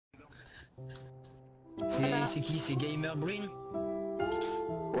C'est qui? C'est Gamer Breen?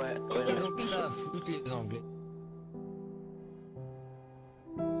 Ouais. Les Anglais, ça fout les Anglais.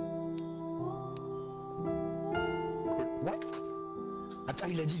 What? Attends,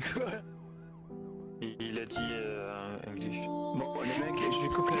 il a dit quoi? Il a dit English. Bon, les mecs, je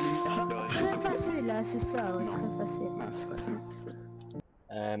coupe la lumière. Très facile là, c'est ça, ouais, très facile. Ah, c'est facile.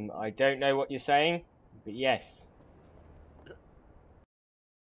 I don't know what you're saying, but yes.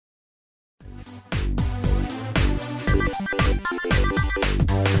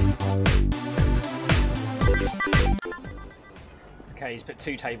 Okay, he's put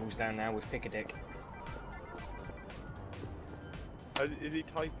 2 tables down now with pick a dick. Is he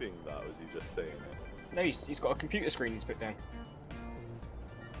typing that, or is he just saying it? No, he's got a computer screen he's put down.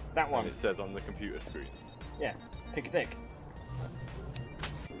 That one. And it says on the computer screen. Yeah, pick a dick.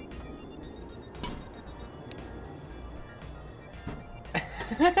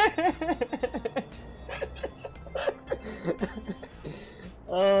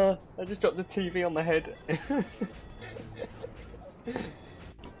 I just dropped the TV on my head.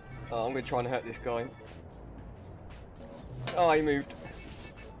 Oh, I'm gonna try and hurt this guy. Oh, he moved.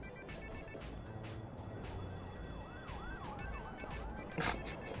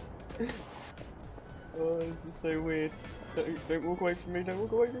 Oh, this is so weird. Don't walk away from me, don't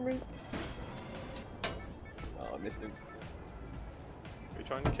walk away from me. Oh, I missed him. Are you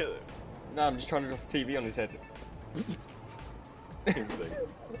trying to kill him? No, I'm just trying to drop a TV on his head.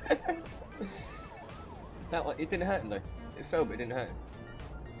 That one, it didn't hurt him though. It fell, but it didn't hurt him.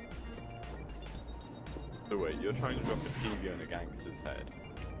 So wait, you're trying to drop a TV on a gangster's head?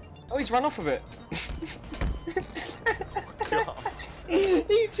 Oh, he's run off of it. God.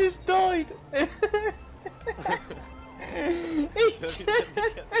 He just died. Let me get this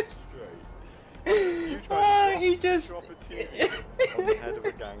straight. You tried he to just drop a TV on the head of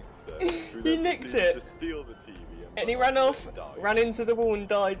a gangster. Who He then nicked proceeded it. to steal the TV and he ran off, died. ran into the wall and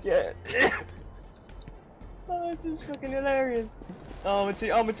died. Yeah. Oh, this is fucking hilarious. Oh, my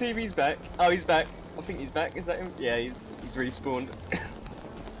TV's back. Oh, he's back. I think he's back. Is that him? Yeah, he's respawned.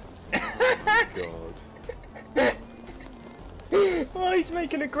 God. Oh, he's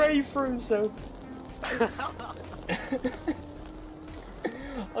making a grave for himself.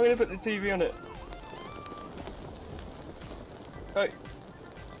 I'm gonna put the TV on it. Oh.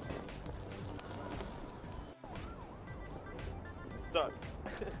 I'm stuck.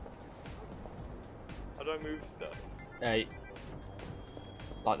 How do I move stuff? Hey.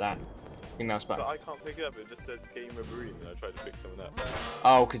 Like that. Your mouse button. But I can't pick it up, it just says Gamer Breen and I tried to pick someone up.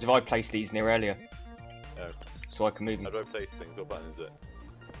 Oh, because if I placed these near earlier. Oh. So I can move them. How do I place things? What button is it?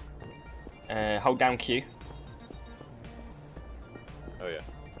 Hold down Q. Oh yeah.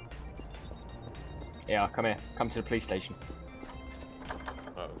 Yeah, come here. Come to the police station.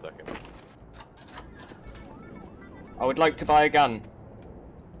 Oh, 1 second. I would like to buy a gun.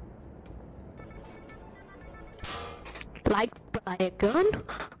 Like buy a gun?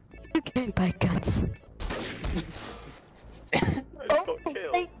 You can't buy guns. I just got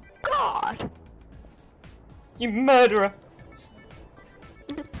killed. My God! You murderer!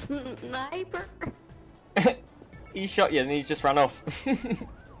 Sniper. He shot you and he's just ran off.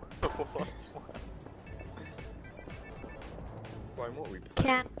 What? Brian, what are we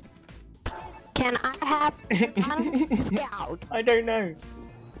playing? Can I have one scout? I don't know.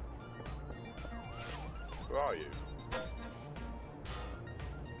 Where are you?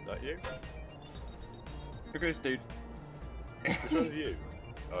 Is that you? Look at this dude. Which one's you?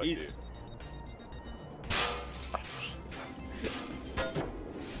 Oh, it's He's- you.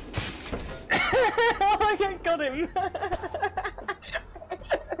 I got him!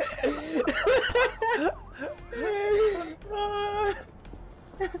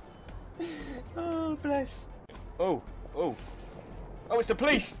 Oh, bless. Oh, oh. Oh, it's the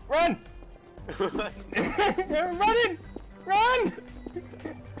police! Run! They're running! Run!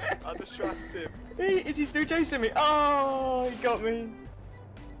 I distracted him. Is he still chasing me? Oh, he got me.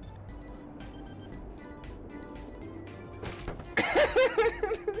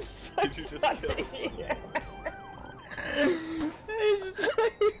 Did you just kill someone? It's so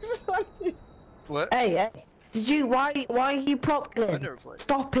funny. What? Hey, did you? Why are you propping? I never played.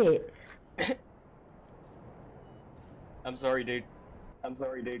 Stop it! I'm sorry, dude. I'm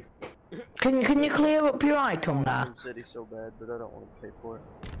sorry, dude. Can you clear up your item now? Sim City so bad, but I don't want to pay for it.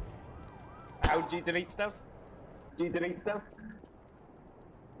 How do you delete stuff? Do you delete stuff?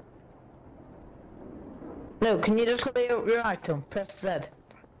 No, can you just clear up your item? Press Z.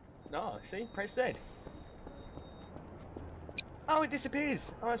 No, see? Press Z. Oh, it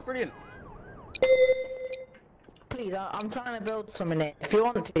disappears. Oh, that's brilliant. Please please, I'm trying to build something here. If you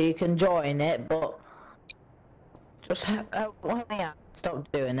want to, you can join it, but just help me out.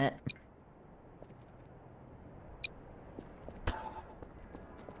 Stop doing it.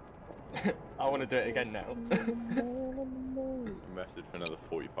 I want to do it again now. Message for another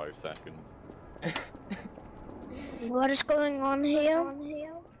 45 seconds. What is going on here?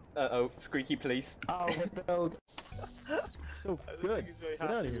 Uh-oh, squeaky police. Oh, we build. Oh, good. Get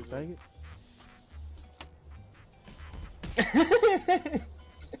out of here, faggot.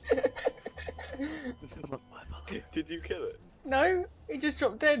 Did you kill it? No, he just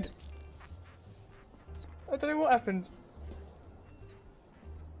dropped dead. I don't know what happened.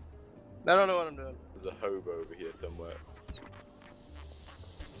 I don't know what I'm doing. There's a hobo over here somewhere.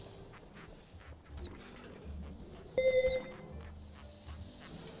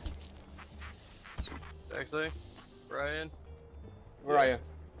 Jaxleyy? Brian? Where are you?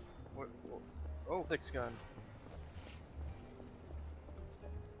 What? Oh, thick's gun.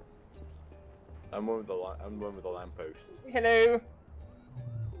 I'm one with the lamppost. Hello.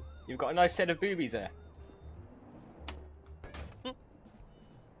 You've got a nice set of boobies there.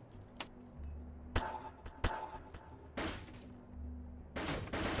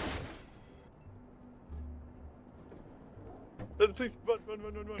 There's a police! Run!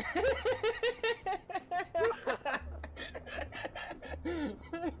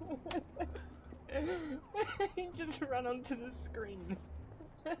 He just ran onto the screen.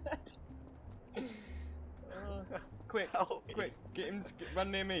 Quick, Help me. quick, get him to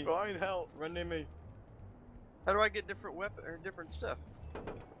run near me. Brian, help! Run near me. How do I get different weapon or different stuff?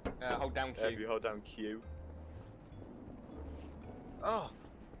 Hold down Q. If you hold down Q. Oh,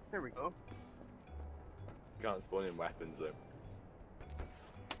 there we go. Can't spawn in weapons though.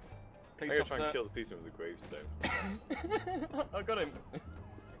 I'm Police gonna try and officer. kill the policeman with a gravestone. I got him.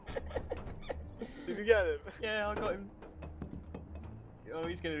 Did you get him? Yeah, I got him. Oh,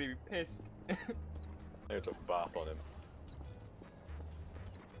 he's gonna be pissed. I'm gonna drop a bath on him.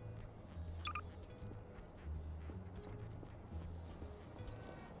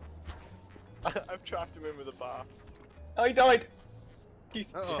 I've trapped him in with a bath. Oh, he died.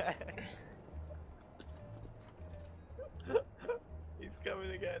 He's Uh-oh. dead. He's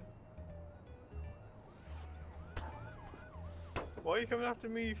coming again. What are you coming after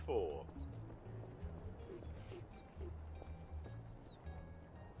me for?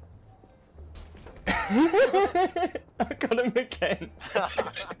 I got him again.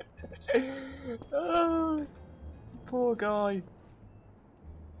 Oh, poor guy.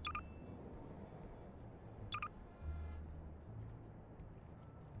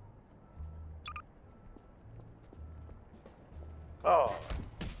 Oh.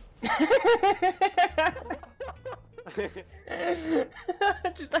 I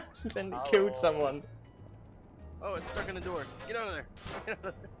just accidentally killed someone. Oh, it's stuck in the door. Get out of there. Get out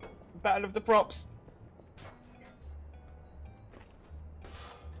of there. Battle of the props.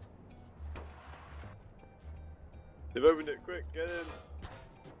 They've opened it, quick, get in.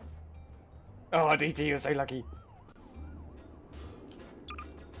 Oh, DT, you're so lucky.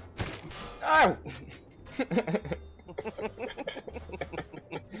 Ow!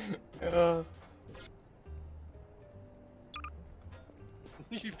 uh,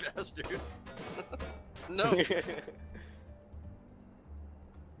 You bastard. No.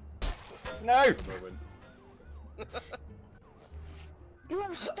 no! Moment. You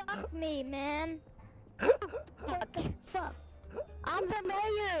have stopped me, man. Fuck. I'm the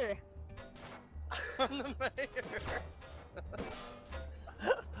mayor. I'm the mayor.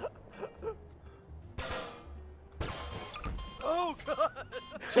 Oh god.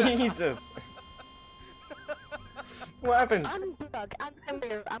 Jesus! What happened? I'm Doug. I'm the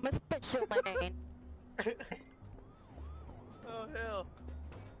mayor. I'm a special man. Oh hell.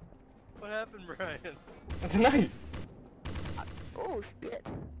 What happened, Brian? I don't know. Oh shit.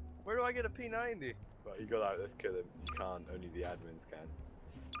 Where do I get a P90? Right, you got out, let's kill him. You can't, only the admins can.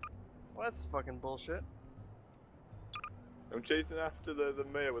 Well, that's fucking bullshit. I'm chasing after the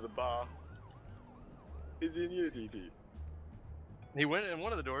mayor with a bath. Is he in you, DT? He went in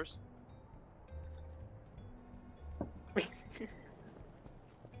one of the doors.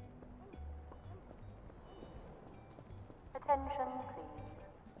 Attention, please.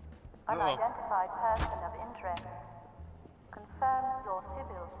 Unidentified person of interest. Confirm your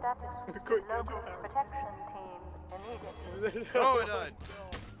civil status with the Quick, local get your house. protection team immediately. Oh, it died.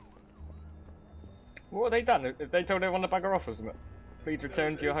 What have they done? Have they told everyone to bugger off or something? Please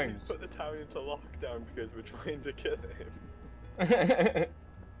return to your He's homes. put the town into lockdown because we're trying to kill him.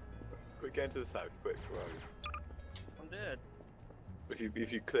 Quick, get into this house, quick, where are you? I'm dead.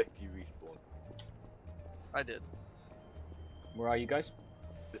 If you click, you respawn. I did. Where are you guys?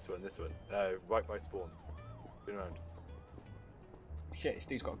 This one. Right by spawn. Turn around. Shit, this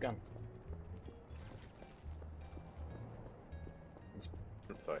dude's got a gun.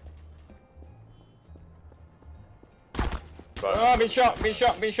 Sorry. Oh, I've been shot, been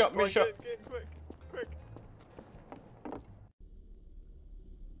shot. Get in, quick.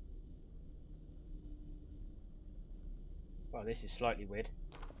 Well, this is slightly weird.